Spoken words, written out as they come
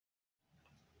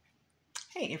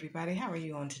Hey everybody, how are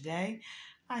you on today?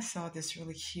 I saw this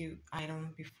really cute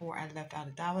item before I left out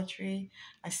of Dollar Tree.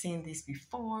 I've seen these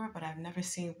before, but I've never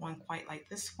seen one quite like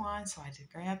this one, so I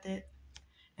just grabbed it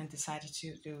and decided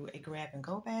to do a grab and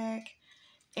go bag.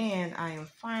 And I am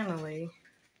finally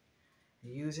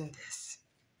using this.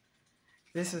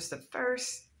 This was the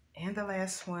first and the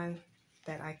last one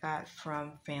that I got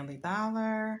from Family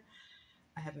Dollar.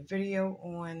 I have a video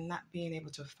on not being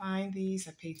able to find these.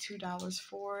 I paid $2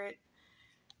 for it.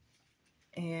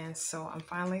 And so I'm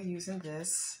finally using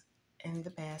this in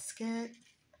the basket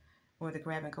or the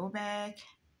grab and go bag.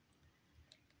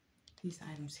 These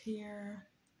items here.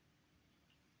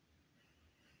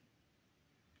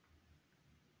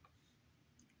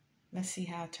 Let's see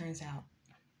how it turns out.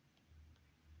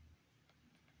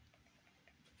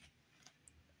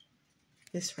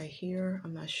 This right here,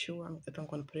 I'm not sure if I'm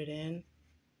going to put it in.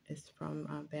 It's from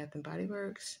Bath and Body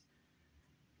Works.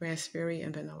 Raspberry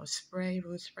and vanilla spray,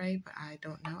 room spray, but I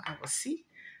don't know. I will see.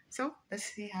 So let's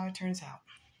see how it turns out.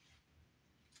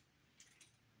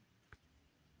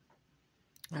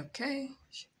 Okay.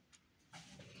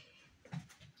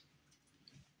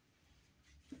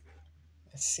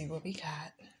 Let's see what we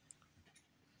got.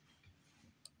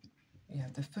 We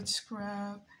have the foot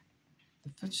scrub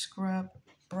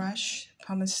brush,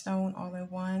 pumice stone all in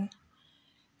one.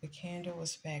 The candle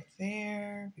was back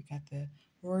there. We got the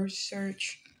word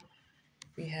search.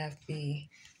 We have the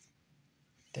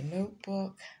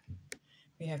notebook.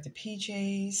 We have the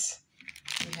PJs.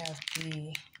 We have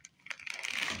the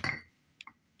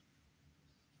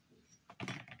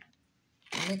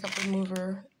makeup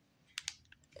remover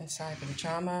inside the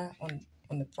pajama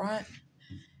on the front.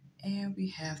 And we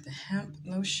have the hemp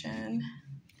lotion,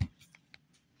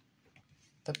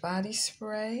 the body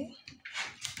spray,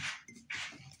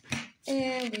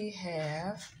 and we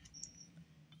have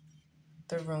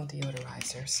the room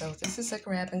deodorizer. So this is a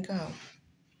grab and go.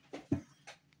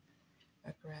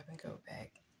 A grab and go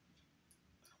bag.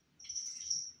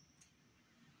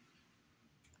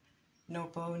 No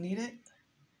bow needed.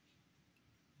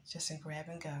 Just a grab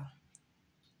and go.